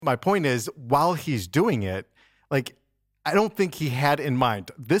my point is, while he's doing it, like, I don't think he had in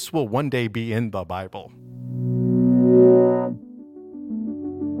mind, this will one day be in the Bible.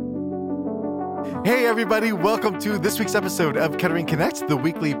 Hey, everybody. Welcome to this week's episode of Kettering Connect, the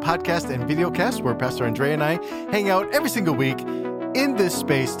weekly podcast and videocast where Pastor Andrea and I hang out every single week in this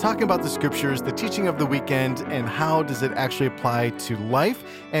space, talking about the scriptures, the teaching of the weekend, and how does it actually apply to life.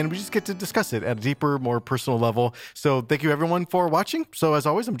 And we just get to discuss it at a deeper, more personal level. So thank you, everyone, for watching. So as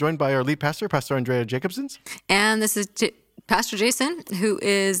always, I'm joined by our lead pastor, Pastor Andrea Jacobson. And this is Pastor Jason, who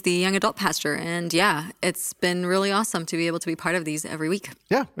is the young adult pastor. And yeah, it's been really awesome to be able to be part of these every week.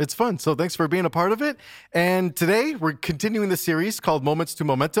 Yeah, it's fun. So thanks for being a part of it. And today we're continuing the series called Moments to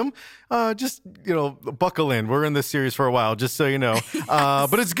Momentum. Just, buckle in. We're in this series for a while, just so you know. Yes.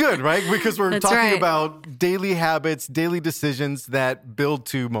 But it's good, right? Because we're talking about daily habits, daily decisions that build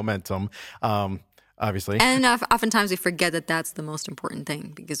to momentum. Obviously. And oftentimes we forget that that's the most important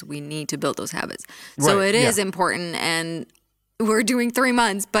thing because we need to build those habits. So it is important, and we're doing 3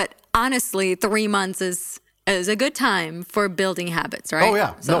 months, but honestly, 3 months is a good time for building habits, right? Oh,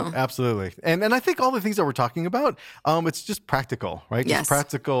 yeah. So. No, absolutely. And I think all the things that we're talking about, it's just practical, right? Yes. Just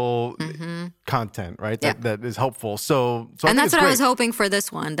practical content, right? That is helpful. So and that's what I was hoping for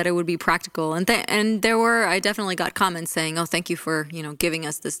this one, that it would be practical. And I definitely got comments saying, oh, thank you for, giving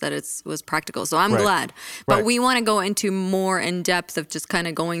us this, that it was practical. So I'm glad. But we want to go into more in depth of just kind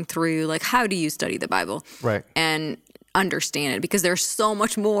of going through, like, how do you study the Bible? Right. And understand it, because there's so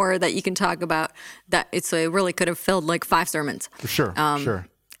much more that you can talk about that it really could have filled like 5 sermons. Sure.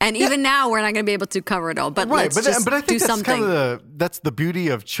 And even now, we're not going to be able to cover it all. But let's just I think do that's something. That's the beauty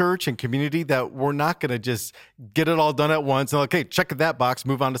of church and community, that we're not going to just get it all done at once and okay, check that box,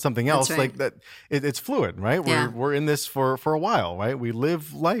 move on to something else. That's right. Like that, it's fluid, right? We're in this for a while, right? We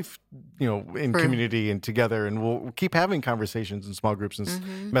live life, in community and together, and we'll keep having conversations in small groups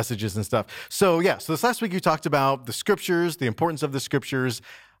and messages and stuff. So so this last week you talked about the scriptures, the importance of the scriptures,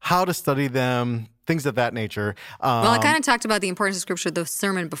 how to study them, things of that nature. Well, I kind of talked about the importance of Scripture the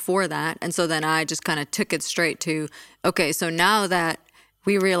sermon before that, and so then I just kind of took it straight to, okay, so now that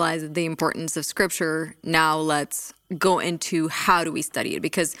we realize the importance of Scripture, now let's go into how do we study it,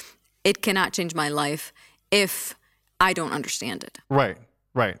 because it cannot change my life if I don't understand it. Right.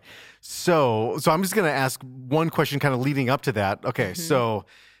 So I'm just going to ask one question kind of leading up to that. Okay, so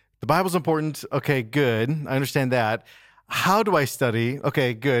the Bible's important. Okay, good. I understand that. How do I study?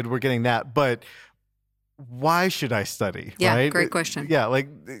 Okay, good. We're getting that. But why should I study? Yeah, right? Great question. Yeah,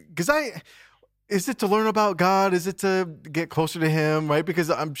 because is it to learn about God? Is it to get closer to Him? Right? Because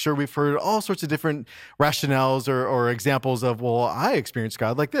I'm sure we've heard all sorts of different rationales or examples of, well, I experienced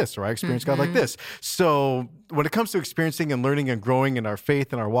God like this, or I experienced God like this. So when it comes to experiencing and learning and growing in our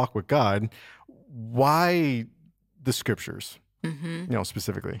faith and our walk with God, why the scriptures?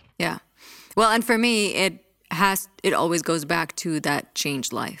 Specifically. Yeah. Well, and for me, it always goes back to that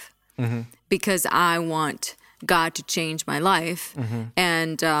changed life, because I want God to change my life,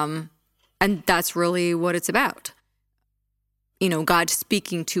 and that's really what it's about. God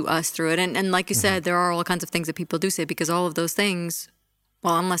speaking to us through it, and like you said, there are all kinds of things that people do say, because all of those things,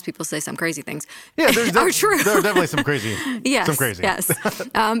 well, unless people say some crazy things, are true. There are definitely some crazy. Yes, some crazy. Yes,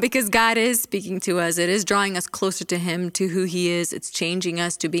 because God is speaking to us. It is drawing us closer to Him, to who He is. It's changing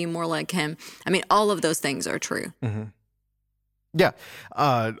us to be more like Him. I mean, all of those things are true. Yeah.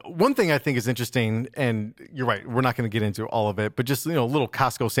 One thing I think is interesting, and you're right, we're not going to get into all of it, but just, a little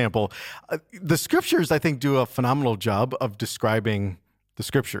Costco sample. The scriptures, I think, do a phenomenal job of describing the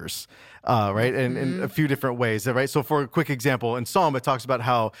scriptures, right? And in a few different ways, right? So for a quick example, in Psalm, it talks about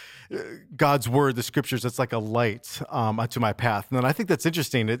how God's word, the scriptures, it's like a light unto my path. And then I think that's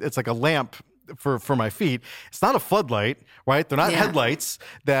interesting. It's like a lamp for my feet. It's not a floodlight, right? They're not headlights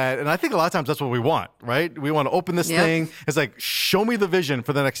and I think a lot of times that's what we want, right? We want to open this thing. It's like, show me the vision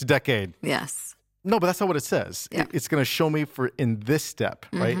for the next decade. Yes. No, but that's not what it says. Yeah. It's going to show me in this step,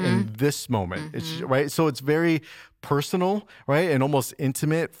 right? In this moment, it's right. So it's very personal, right, and almost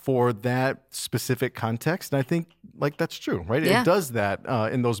intimate for that specific context. And I think that's true, right? Yeah. It does that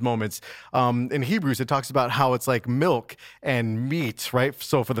in those moments. In Hebrews, it talks about how it's like milk and meat, right?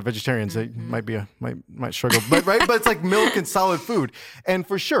 So for the vegetarians, it might struggle, but right, but it's like milk and solid food, and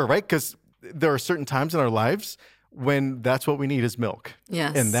for sure, right? Because there are certain times in our lives when that's what we need is milk,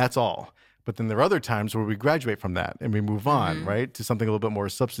 and that's all. But then there are other times where we graduate from that and we move on, right, to something a little bit more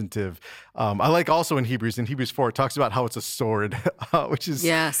substantive. I like also in Hebrews 4, it talks about how it's a sword, which is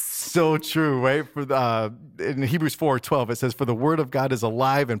so true, right? In Hebrews 4:12, it says, "For the word of God is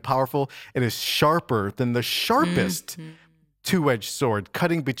alive and powerful. It is sharper than the sharpest two-edged sword,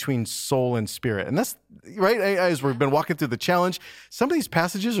 cutting between soul and spirit. And that's right. As we've been walking through the challenge, some of these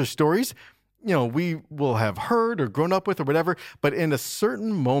passages or stories, we will have heard or grown up with or whatever, but in a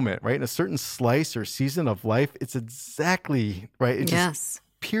certain moment, right, in a certain slice or season of life, it's exactly right. It just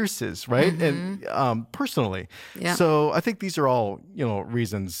pierces, right? And personally. Yeah. So I think these are all,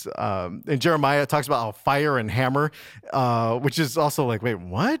 reasons. And Jeremiah talks about how fire and hammer, which is also like, wait,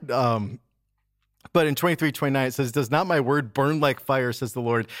 what? But in 23:29, it says, "Does not my word burn like fire, says the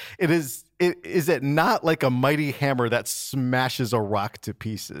Lord? Is it not like a mighty hammer that smashes a rock to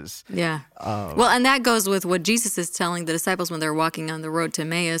pieces?" Yeah. Well, and that goes with what Jesus is telling the disciples when they're walking on the road to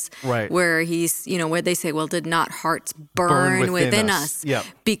Emmaus, right? Where he's, where they say, well, did not hearts burn within us? Yep.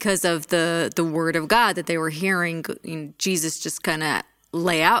 Because of the word of God that they were hearing, Jesus just kind of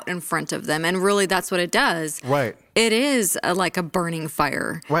lay out in front of them. And really that's what it does. Right. It is like a burning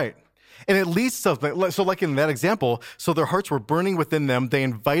fire. Right. And it leads to, so like in that example, so their hearts were burning within them. They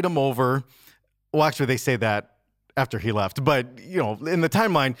invite him over. Well, actually, they say that after he left. But, in the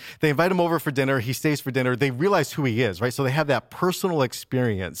timeline, they invite him over for dinner. He stays for dinner. They realize who he is, right? So they have that personal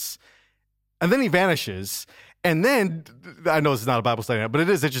experience. And then he vanishes. And then, I know this is not a Bible study, but it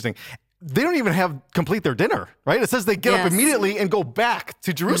is interesting. They don't even complete their dinner, right? It says they get up immediately and go back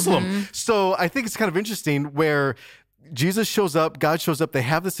to Jerusalem. So I think it's kind of interesting where Jesus shows up, God shows up, they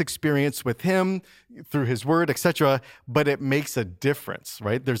have this experience with him through his word, etc., but it makes a difference,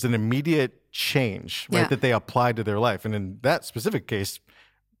 right? There's an immediate change, right, that they apply to their life. And in that specific case,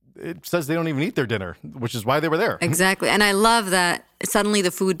 it says they don't even eat their dinner, which is why they were there. Exactly. And I love that suddenly the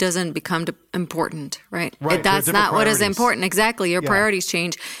food doesn't become important, right? Right. That's not what is important. Exactly. Your priorities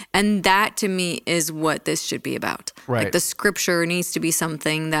change. And that to me is what this should be about. Right. Like the scripture needs to be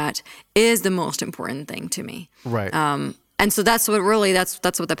something that is the most important thing to me. Right. And so that's what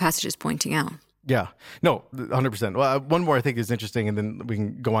the passage is pointing out. Yeah. No, 100%. Well, one more I think is interesting, and then we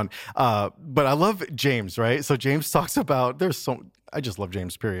can go on. But I love James, right? So James talks about, I just love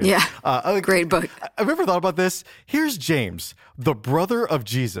James, period. Yeah. Great book. I've ever thought about this. Here's James, the brother of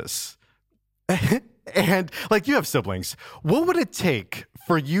Jesus. And you have siblings. What would it take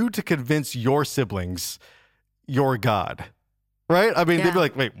for you to convince your siblings you're God? Right? I mean, they'd be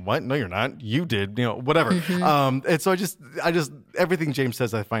like, wait, what? No, you're not. You did, whatever. And so I just, everything James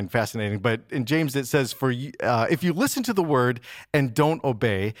says I find fascinating. But in James, it says, if you listen to the word and don't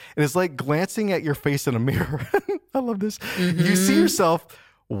obey, it is like glancing at your face in a mirror. I love this. You see yourself,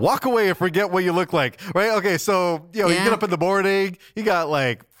 walk away and forget what you look like, right? Okay, so, you get up in the morning, you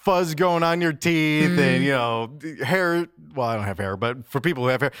got fuzz growing on your teeth and, hair. Well, I don't have hair, but for people who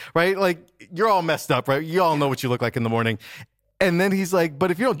have hair, right? You're all messed up, right? You all know what you look like in the morning. And then he's like, but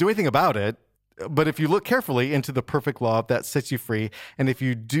if you don't do anything about it, but if you look carefully into the perfect law that sets you free, and if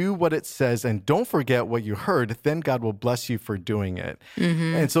you do what it says and don't forget what you heard, then God will bless you for doing it.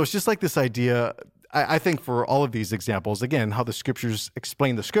 And so it's just like this idea, I think for all of these examples, again, how the scriptures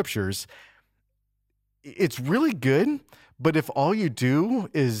explain the scriptures, it's really good. But if all you do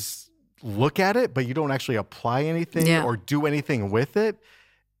is look at it, but you don't actually apply anything or do anything with it,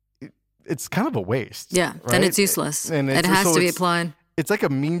 it's kind of a waste. Yeah, right? Then it's useless. And it has to be applied. It's like a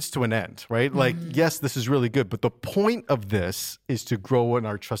means to an end, right? Yes, this is really good, but the point of this is to grow in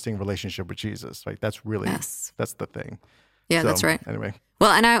our trusting relationship with Jesus, right? That's really, that's the thing. Yeah, that's right. Anyway.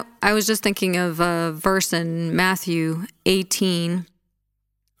 Well, and I was just thinking of a verse in Matthew 18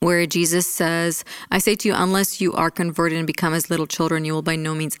 where Jesus says, I say to you, unless you are converted and become as little children, you will by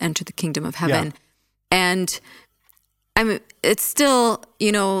no means enter the kingdom of heaven. Yeah. And I mean, it's still,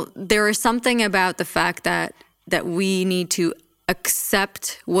 there is something about the fact that we need to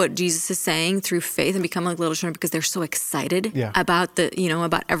accept what Jesus is saying through faith and become like little children because they're so excited about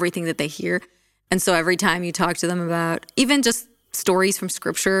about everything that they hear. And so every time you talk to them about even just stories from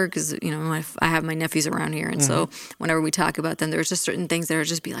scripture, because, I have my nephews around here. And so whenever we talk about them, there's just certain things that are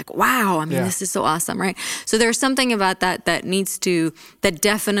just be like, wow, I mean, this is so awesome, right? So there's something about that that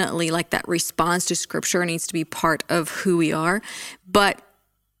definitely that response to scripture needs to be part of who we are. But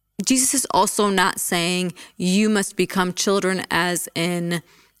Jesus is also not saying you must become children as in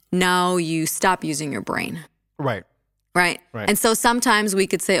now you stop using your brain. Right. Right. And so sometimes we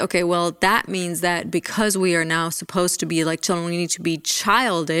could say, okay, well, that means that because we are now supposed to be like children, we need to be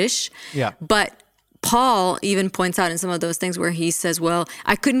childish. Yeah. But Paul even points out in some of those things where he says, well,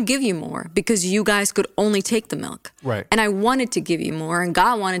 I couldn't give you more because you guys could only take the milk. Right. And I wanted to give you more and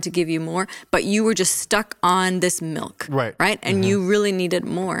God wanted to give you more, but you were just stuck on this milk. Right. Right. And you really needed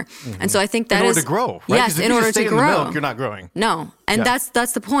more. And so I think that in order to grow, right? Yes, in order to grow. In the milk, you're not growing. No. And that's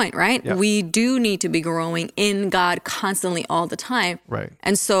the point, right? Yeah. We do need to be growing in God constantly all the time. Right.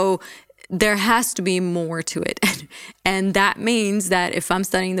 And so there has to be more to it. And that means that if I'm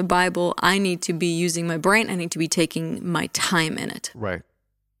studying the Bible, I need to be using my brain. I need to be taking my time in it. Right.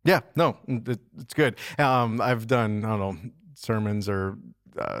 Yeah, no, it's good. I've done, I don't know, sermons or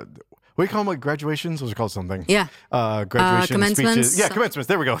what do you call them, like graduations? Those are called something. Yeah. Graduation Commencements. speeches. Yeah, commencements.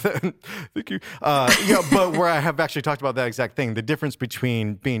 There we go. Thank you. Yeah, but where I have actually talked about that exact thing, the difference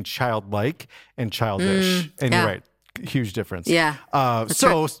between being childlike and childish. And you're right, huge difference. Yeah.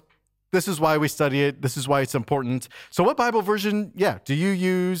 So this is why we study it. This is why it's important. So what Bible version, do you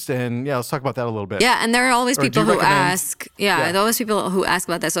use? And let's talk about that a little bit. Yeah, and there are always people who recommend- ask. There are always people who ask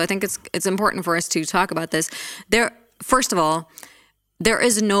about that. So I think it's important for us to talk about this. First of all, there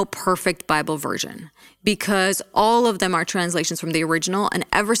is no perfect Bible version because all of them are translations from the original, and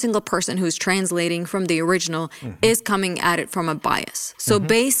every single person who's translating from the original is coming at it from a bias. So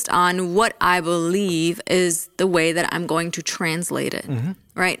based on what I believe is the way that I'm going to translate it,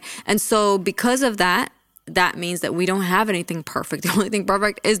 right? And so because of that, that means that we don't have anything perfect. The only thing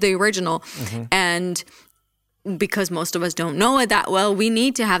perfect is the original. And because most of us don't know it that well, we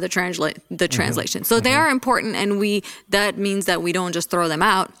need to have the translation. So they are important, and that means that we don't just throw them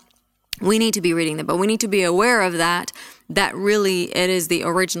out. We need to be reading them, but we need to be aware of that really it is the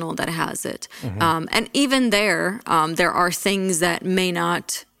original that has it. And even there are things that may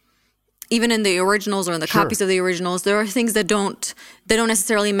not, even in the originals or in the copies of the originals, there are things that don't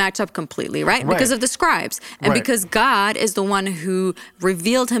necessarily match up completely, right? Because of the scribes. And because God is the one who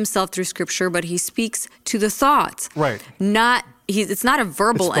revealed himself through scripture, but he speaks to the thoughts. Right. It's not a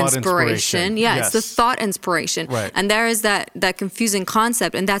verbal inspiration. Yeah, yes. It's the thought inspiration. Right. And there is that confusing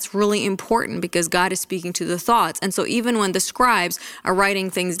concept, and that's really important because God is speaking to the thoughts. And so even when the scribes are writing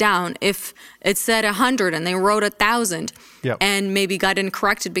things down, if it said 100 and they wrote 1,000, and maybe God didn't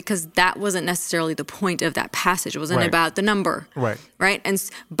correct it because that wasn't necessarily the point of that passage. It wasn't about the number. Right.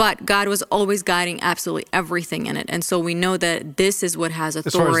 But God was always guiding absolutely everything in it. And so we know that this is what has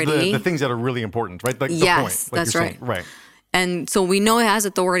authority. As far as the things that are really important, right? Like the yes, point. Like that's right. Right. And so we know it has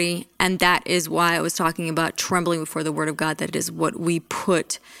authority, and that is why I was talking about trembling before the word of God, that it is what we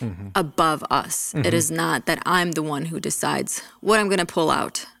put above us. It is not that I'm the one who decides what I'm going to pull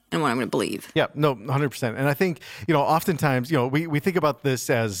out and what I'm going to believe. Yeah, no, 100%. And I think, oftentimes, we think about this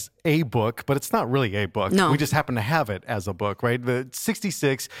as a book, but it's not really a book. No. We just happen to have it as a book, right? The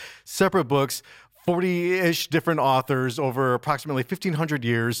 66 separate books, 40-ish different authors over approximately 1,500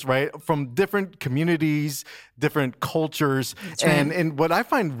 years, right? From different communities, different cultures. That's right. And what I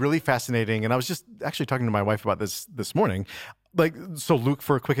find really fascinating, and I was just actually talking to my wife about this morning, so Luke,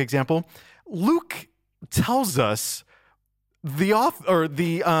 for a quick example, Luke tells us the author, or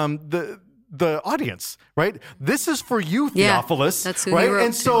the audience, right? This is for you, Theophilus, that's who right? he wrote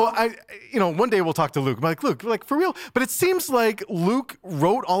And so one day we'll talk to Luke. I'm like, Luke, for real? But it seems like Luke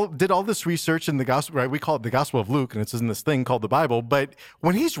did all this research in the gospel, right? We call it the Gospel of Luke, and it's in this thing called the Bible. But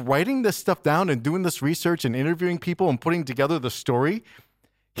when he's writing this stuff down and doing this research and interviewing people and putting together the story,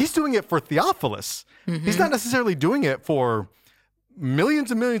 he's doing it for Theophilus. He's not necessarily doing it for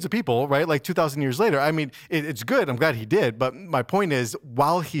millions and millions of people, right? Like 2,000 years later. I mean, it's good. I'm glad he did. But my point is,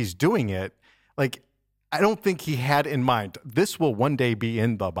 while he's doing it, I don't think he had in mind, this will one day be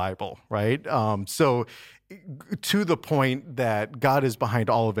in the Bible, right? So to the point that God is behind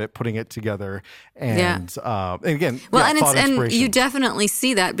all of it, putting it together. And again, and you definitely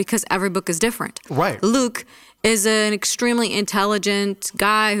see that because every book is different. Right. Luke is an extremely intelligent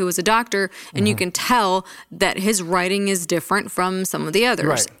guy who was a doctor, and you can tell that his writing is different from some of the others.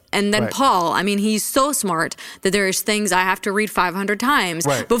 Right. And then Paul, he's so smart that there's things I have to read 500 times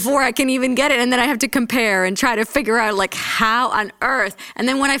before I can even get it. And then I have to compare and try to figure out how on earth. And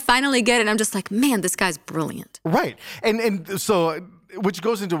then when I finally get it, I'm just like, man, this guy's brilliant. Right. And so, which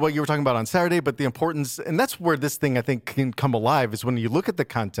goes into what you were talking about on Saturday, but the importance, and that's where this thing I think can come alive, is when you look at the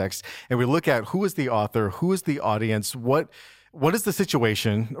context and we look at who is the author, who is the audience, what is the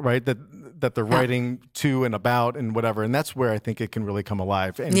situation, right, that they're writing to and about and whatever. And that's where I think it can really come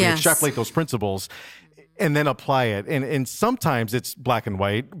alive. And we extrapolate those principles and then apply it. And sometimes it's black and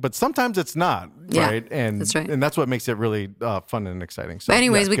white, but sometimes it's not, right? And that's right. And that's what makes it really fun and exciting. So, but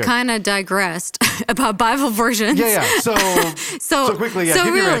anyways, we kind of digressed about Bible versions. Yeah. So quickly, give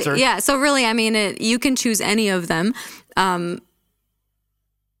your answer. Yeah, so really, you can choose any of them.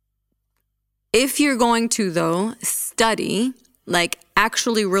 If you're going to, though, study,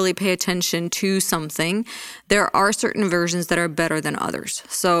 actually really pay attention to something, there are certain versions that are better than others.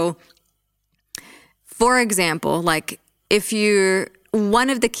 So, for example, if you one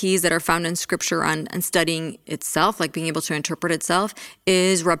of the keys that are found in scripture on studying itself, like being able to interpret itself,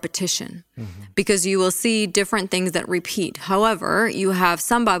 is repetition. Because you will see different things that repeat. However, you have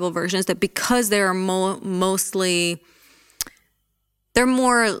some Bible versions that, because they are they're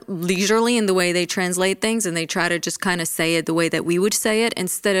more leisurely in the way they translate things, and they try to just kind of say it the way that we would say it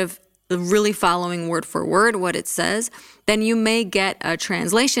instead of really following word for word what it says, then you may get a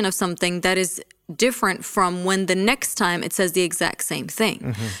translation of something that is different from when the next time it says the exact same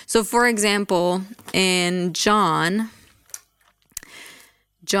thing. So for example, in John,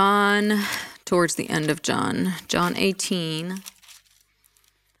 towards the end of John 18,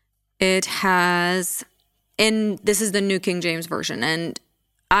 it has, and this is the New King James Version, and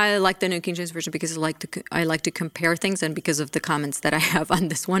I like the New King James Version because I like to compare things, and because of the comments that I have on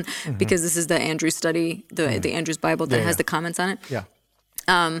this one, because this is the Andrews study, the Andrews Bible that has the comments on it.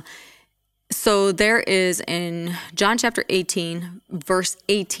 Yeah. So there is in John chapter 18, verse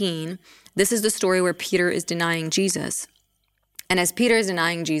 18, this is the story where Peter is denying Jesus. And as Peter is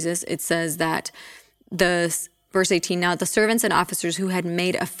denying Jesus, it says that verse 18, now the servants and officers who had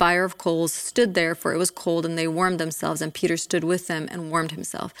made a fire of coals stood there, for it was cold, and they warmed themselves, and Peter stood with them and warmed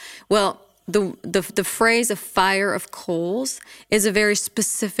himself. Well, the phrase "a fire of coals" is a very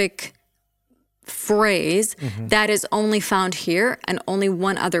specific phrase that is only found here and only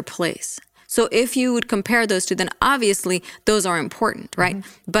one other place. So if you would compare those two, then obviously those are important, right?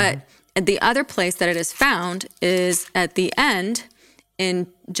 But the other place that it is found is at the end in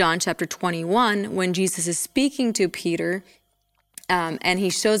John chapter 21, when Jesus is speaking to Peter, and he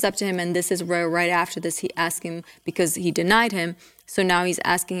shows up to him, and this is where right after this he asks him, because he denied him, so now he's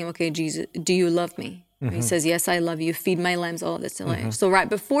asking him, okay, Jesus, do you love me? He says, yes, I love you. Feed my lambs, all of this. So right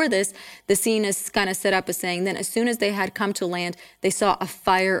before this, the scene is kind of set up as saying, then as soon as they had come to land, they saw a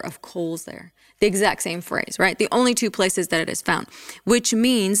fire of coals there. The exact same phrase, right? The only two places that it is found, which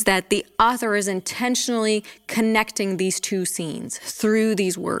means that the author is intentionally connecting these two scenes through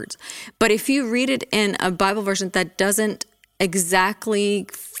these words. But if you read it in a Bible version that doesn't exactly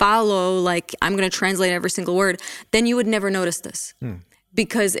follow, like I'm going to translate every single word, then you would never notice this.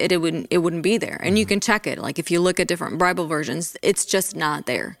 Because it wouldn't be there. And you can check it. Like if you look at different Bible versions, it's just not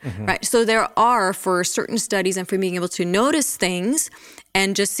there, right? So there are, for certain studies and for being able to notice things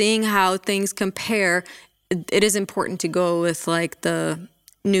and just seeing how things compare, it is important to go with like the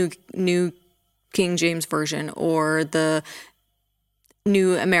New King James Version or the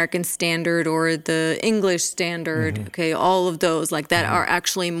New American Standard or the English Standard, okay? All of those like that are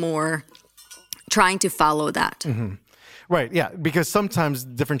actually more trying to follow that. Right, yeah, because sometimes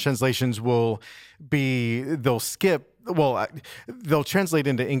different translations they'll skip, they'll translate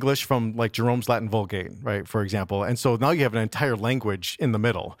into English from like Jerome's Latin Vulgate, right, for example. And so now you have an entire language in the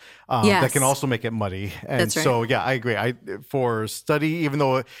middle that can also make it muddy. And That's right. So, yeah, I agree. For study, even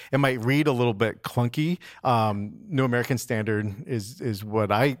though it might read a little bit clunky, New American Standard is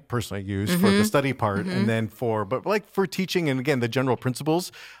what I personally use for the study part. And then for teaching and, again, the general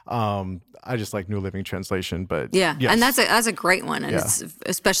principles, I just like New Living Translation, but yes. And that's a great one, and it's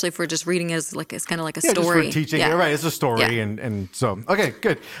especially for just reading as like it's kind of like a story. Just for teaching, right? It's a story, and so okay,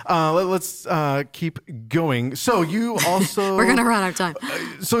 good. Let's keep going. So you also we're gonna run out of time.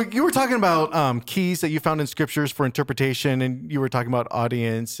 So you were talking about keys that you found in scriptures for interpretation, and you were talking about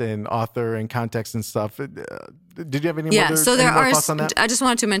audience and author and context and stuff. Did you have any more thoughts on that? I just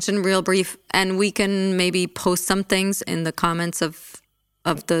wanted to mention real brief, and we can maybe post some things in the comments of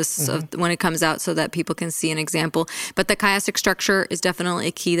this when it comes out so that people can see an example. But the chiastic structure is definitely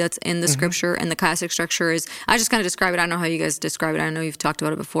a key that's in the scripture, and the chiastic structure is, I just kind of describe it, I don't know how you guys describe it, I know you've talked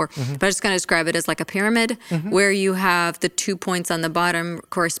about it before, but I just kind of describe it as like a pyramid where you have the 2 points on the bottom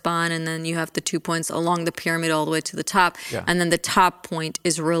correspond, and then you have the 2 points along the pyramid all the way to the top, and then the top point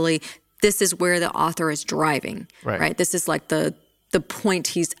is really, this is where the author is driving, right? This is like the point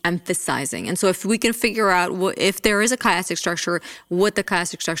he's emphasizing. And so if we can figure out if there is a chiastic structure, what the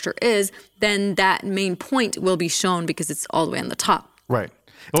chiastic structure is, then that main point will be shown because it's all the way on the top. Right.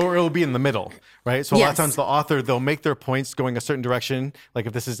 Or it'll be in the middle, right? So a lot of times the author, they'll make their points going a certain direction. Like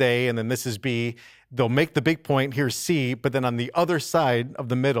if this is A and then this is B, they'll make the big point, here's C, but then on the other side of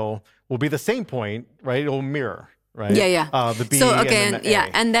the middle will be the same point, right? It'll mirror. Right. Yeah. The B so and then the A.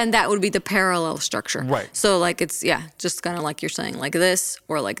 and then that would be the parallel structure. Right. So like it's just kind of like you're saying, like this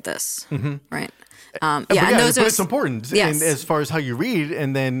or like this, right? But it's important in, as far as how you read,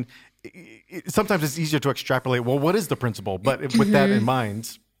 and then sometimes it's easier to extrapolate. Well, what is the principle? But with that in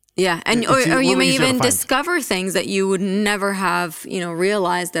mind. Yeah, and or you may even discover things that you would never have,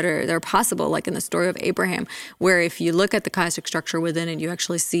 realized that they're possible, like in the story of Abraham, where if you look at the chiastic structure within it, you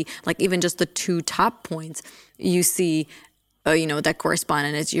actually see, like even just the two top points, you see that correspond.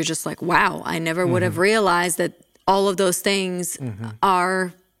 And you're just like, wow, I never would have realized that all of those things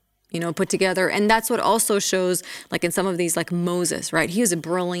are, put together. And that's what also shows, like in some of these, like Moses, right? He was a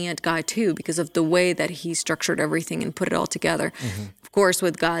brilliant guy too, because of the way that he structured everything and put it all together. Of course,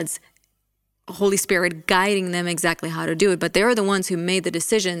 with God's Holy Spirit guiding them exactly how to do it. But they're the ones who made the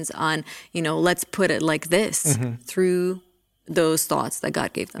decisions on, let's put it like this through those thoughts that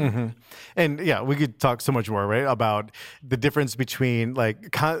God gave them. And yeah, we could talk so much more, right, about the difference between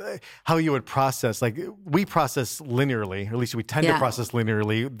like how you would process, like we process linearly, or at least we tend to process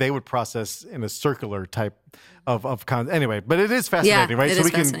linearly. They would process in a circular type of anyway, but it is fascinating, right? So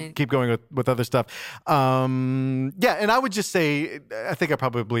we can keep going with other stuff. And I would just say, I think I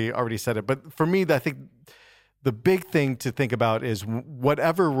probably already said it, but for me, I think the big thing to think about is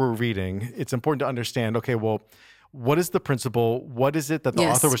whatever we're reading, it's important to understand, okay, well, what is the principle? What is it that the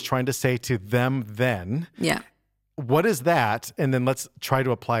author was trying to say to them then? Yeah. What is that? And then let's try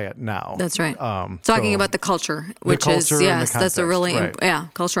to apply it now. That's right. Talking about the culture, which is, that's a really,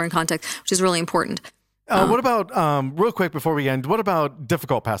 culture and context, which is really important. What about, real quick before we end, what about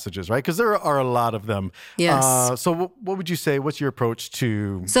difficult passages, right? Because there are a lot of them. Yes. So what would you say, what's your approach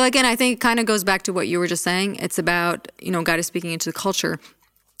to? So again, I think it kind of goes back to what you were just saying. It's about, God is speaking into the culture.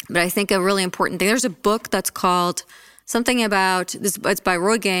 But I think a really important thing, there's a book that's called something about, this. It's by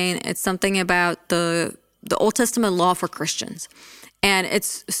Roy Gain. It's something about the Old Testament law for Christians. And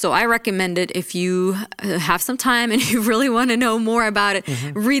so I recommend it if you have some time and you really want to know more about it,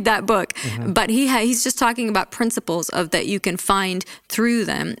 read that book. But he's just talking about principles that you can find through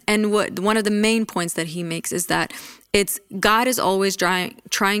them. And one of the main points that he makes is that God is always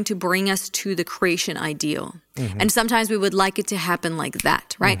trying to bring us to the creation ideal. And sometimes we would like it to happen like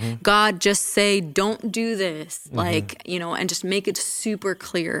that, right? God just say, don't do this, and just make it super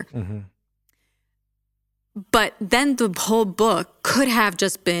clear. But then the whole book could have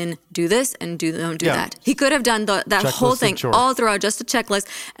just been do this and don't do that. He could have done that checklist whole thing all throughout, just a checklist,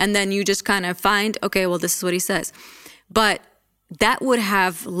 and then you just kind of find, okay, well, this is what he says. But that would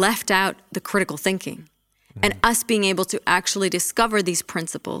have left out the critical thinking and us being able to actually discover these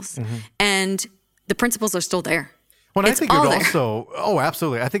principles. And the principles are still there. Well, I think it would also,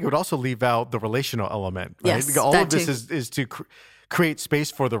 absolutely. I think it would also leave out the relational element, right? Yes, all of this is to create space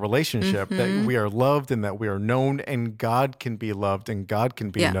for the relationship, that we are loved and that we are known, and God can be loved and God can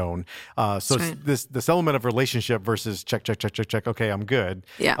be known. So it's this element of relationship versus check. Okay, I'm good.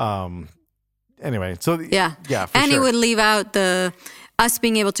 Anyway, so for and it would leave out us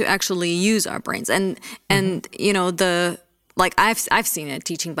being able to actually use our brains, and I've seen it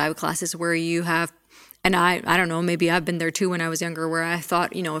teaching Bible classes where you have. And I don't know, maybe I've been there too when I was younger, where I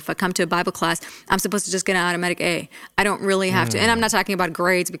thought, if I come to a Bible class, I'm supposed to just get an automatic A. I don't really have to. And I'm not talking about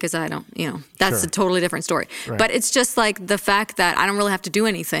grades, because I don't, that's a totally different story. Right. But it's just like the fact that I don't really have to do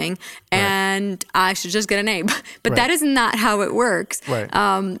anything and I should just get an A. But that is not how it works. Right.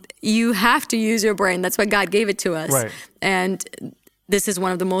 You have to use your brain. That's why God gave it to us. Right. And this is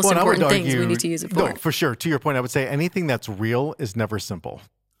one of the most important things we need to use it for. No, for sure. To your point, I would say anything that's real is never simple.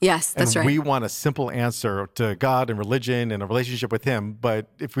 Yes, that's right. We want a simple answer to God and religion and a relationship with Him. But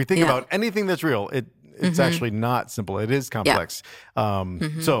if we think about anything that's real, it's actually not simple. It is complex. So,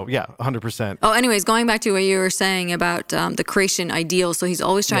 100%. Oh, anyways, going back to what you were saying about the creation ideal. So he's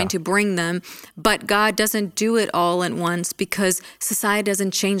always trying to bring them, but God doesn't do it all at once, because society doesn't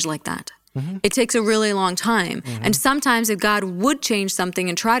change like that. It takes a really long time. And sometimes if God would change something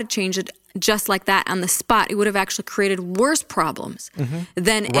and try to change it just like that on the spot, it would have actually created worse problems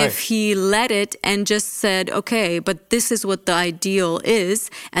than if he let it and just said, okay, but this is what the ideal is,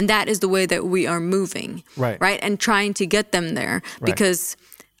 and that is the way that we are moving, right? And trying to get them there, because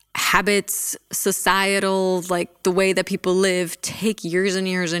habits, societal, like the way that people live, take years and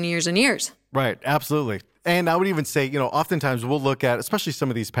years and years and years. Right, absolutely. And I would even say, oftentimes we'll look at, especially some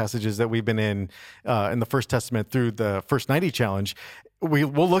of these passages that we've been in the First Testament through the First 90 Challenge,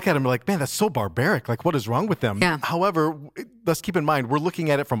 we'll look at them and be like, man, that's so barbaric. Like, what is wrong with them? Yeah. However, let's keep in mind, we're looking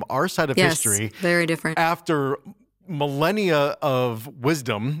at it from our side of history. Very different. After millennia of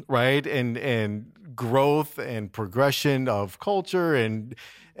wisdom, right? And growth and progression of culture and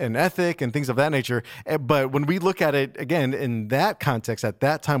ethic and things of that nature. But when we look at it again in that context, at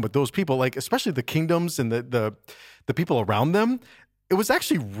that time with those people, like especially the kingdoms and the people around them, it was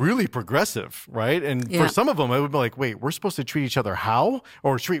actually really progressive, right? And for some of them, it would be like, wait, we're supposed to treat each other how?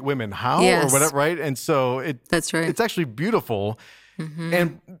 Or treat women how? Or whatever, right? And so that's right. It's actually beautiful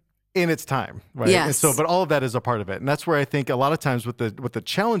and in its time, right? Yes. And so, but all of that is a part of it. And that's where I think a lot of times with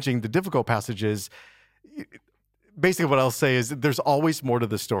the difficult passages, basically what I'll say is that there's always more to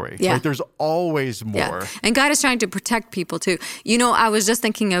the story. Yeah. Right? There's always more. Yeah. And God is trying to protect people too. I was just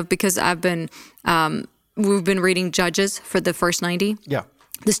thinking of, because we've been reading Judges for the first 90. Yeah.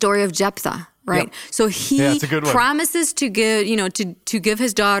 The story of Jephthah. Right. Yep. So he it's a good one. promises to give, to give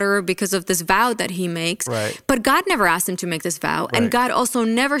his daughter because of this vow that he makes. Right. But God never asked him to make this vow. Right. And God also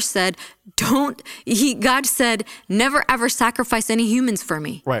never said, God said, never ever sacrifice any humans for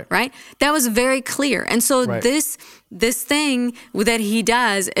me. Right. Right. That was very clear. And so Right. this thing that he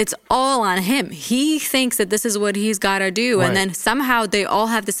does, it's all on him. He thinks that this is what he's got to do. Right. And then somehow they all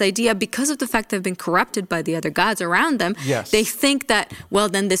have this idea, because of the fact they've been corrupted by the other gods around them. Yes. They think that, well,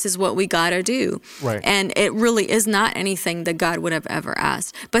 then this is what we got to do. Right. And it really is not anything that God would have ever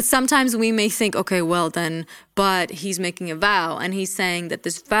asked. But sometimes we may think, okay, well then, but he's making a vow and he's saying that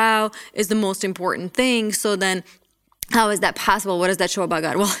this vow is the most important thing. So then how is that possible? What does that show about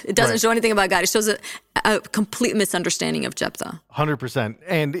God? Well, it doesn't Right. show anything about God. It shows a complete misunderstanding of Jephthah. 100%.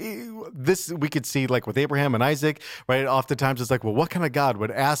 And this we could see like with Abraham and Isaac, right? Oftentimes it's like, well, what kind of God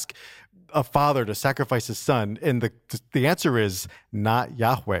would ask a father to sacrifice his son? And the answer is not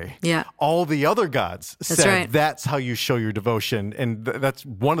Yahweh. Yeah. All the other gods said right. that's how you show your devotion. And that's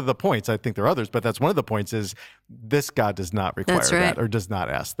one of the points. I think there are others, but that's one of the points is this God does not require That's right. that or does not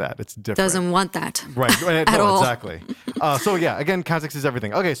ask that. It's different. Doesn't want that. Right. At all. Exactly. So yeah, again, context is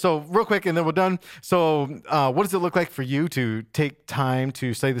everything. Okay. So real quick and then we're done. So what does it look like for you to take time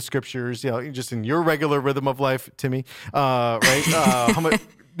to study the scriptures, just in your regular rhythm of life, Timmy? Right. How much?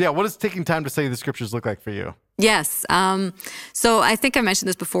 Yeah. What does taking time to study the scriptures look like for you? Yes. So I think I mentioned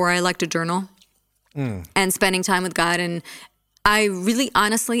this before. I like to journal and spending time with God. And I really,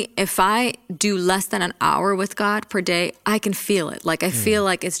 honestly, if I do less than an hour with God per day, I can feel it. Like I feel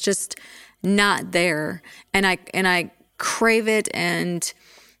like it's just not there, and I crave it, and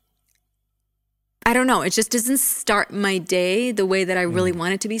I don't know. It just doesn't start my day the way that I really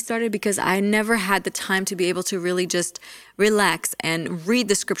want it to be started, because I never had the time to be able to really just relax and read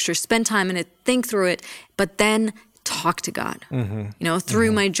the scripture, spend time in it, think through it, but then talk to God,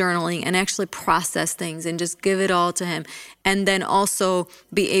 through my journaling and actually process things and just give it all to him. And then also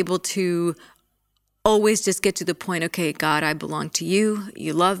be able to always just get to the point, okay, God, I belong to you.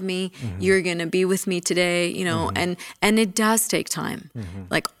 You love me. You're going to be with me today, and it does take time.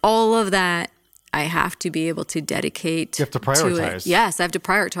 Like all of that, I have to be able to dedicate You have to to prioritize. it. Yes, I have to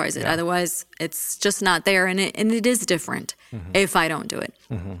prioritize it. Otherwise, it's just not there. And it is different if I don't do it.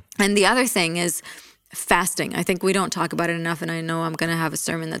 And the other thing is fasting. I think we don't talk about it enough, and I know I'm going to have a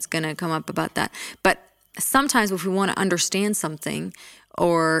sermon that's going to come up about that. But sometimes if we want to understand something,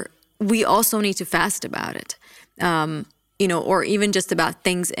 or we also need to fast about it, or even just about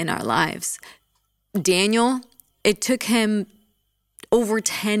things in our lives. Daniel, it took him over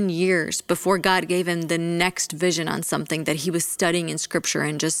 10 years before God gave him the next vision on something that he was studying in scripture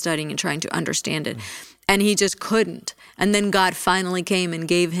and just studying and trying to understand it. And he just couldn't. And then God finally came and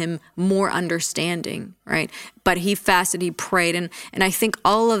gave him more understanding, right? But he fasted, he prayed. And I think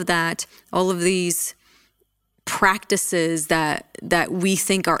all of that, all of these practices that we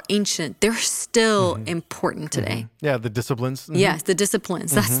think are ancient, they're still important today. Yeah, the disciplines. Yes, the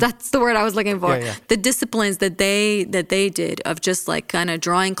disciplines. That's the word I was looking for. Yeah. The disciplines that they did of just like kind of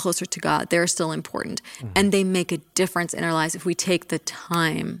drawing closer to God, they're still important. And they make a difference in our lives if we take the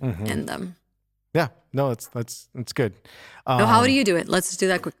time in them. Yeah, no, that's good. So how do you do it? Let's just do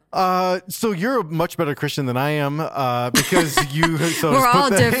that quick. So you're a much better Christian than I am because you. So We're all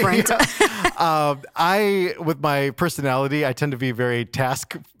different. I, with my personality, I tend to be very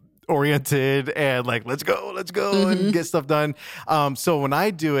task oriented and like, let's go and get stuff done. So when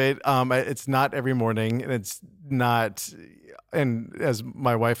I do it, it's not every morning, and it's not. And as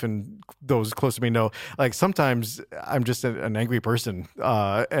my wife and those close to me know, like sometimes I'm just an angry person,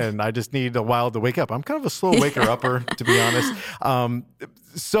 and I just need a while to wake up. I'm kind of a slow waker upper, to be honest.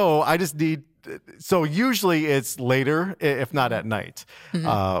 So I just need. So usually it's later, if not at night.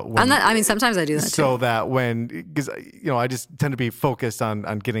 Sometimes I do that too. So that because I just tend to be focused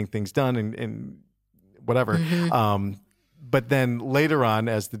on getting things done and whatever. But then later on,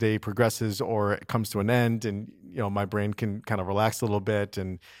 as the day progresses or it comes to an end, and my brain can kind of relax a little bit,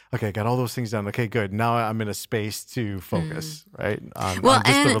 and okay, I got all those things done. Okay, good. Now I'm in a space to focus, right? On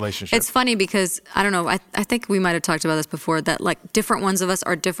just the relationship. It's funny because I don't know. I think we might have talked about this before. That like different ones of us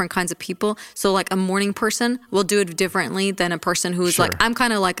are different kinds of people. So like a morning person will do it differently than a person who's Sure. like, I'm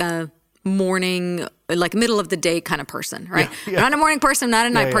kind of like a morning, like middle of the day kind of person, right? Yeah. I'm not a morning person, not a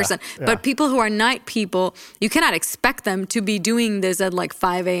night person. Yeah. But people who are night people, you cannot expect them to be doing this at like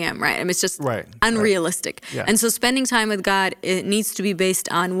 5 a.m., right? I mean, it's just unrealistic. Yeah. And so spending time with God, it needs to be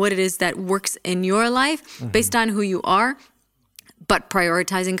based on what it is that works in your life, based on who you are, but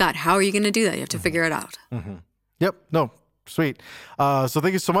prioritizing God. How are you going to do that? You have to figure it out. Yep. No. Sweet. So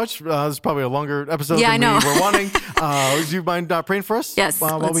thank you so much. This is probably a longer episode Yeah, than I know. we were wanting. Do you mind praying for us? Yes,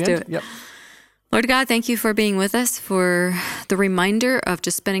 while let's we do end? it. Yep. Lord God, thank you for being with us, for the reminder of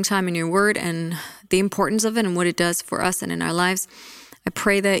just spending time in your word and the importance of it and what it does for us and in our lives. I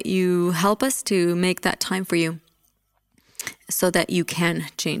pray that you help us to make that time for you so that you can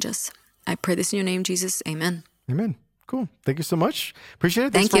change us. I pray this in your name, Jesus. Amen. Amen. Cool. Thank you so much. Appreciate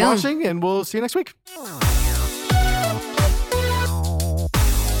it. Thanks Thank for you. watching, and we'll see you next week.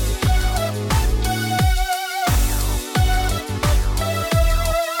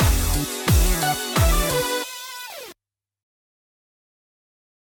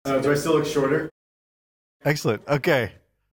 Do I still look shorter? Excellent. Okay.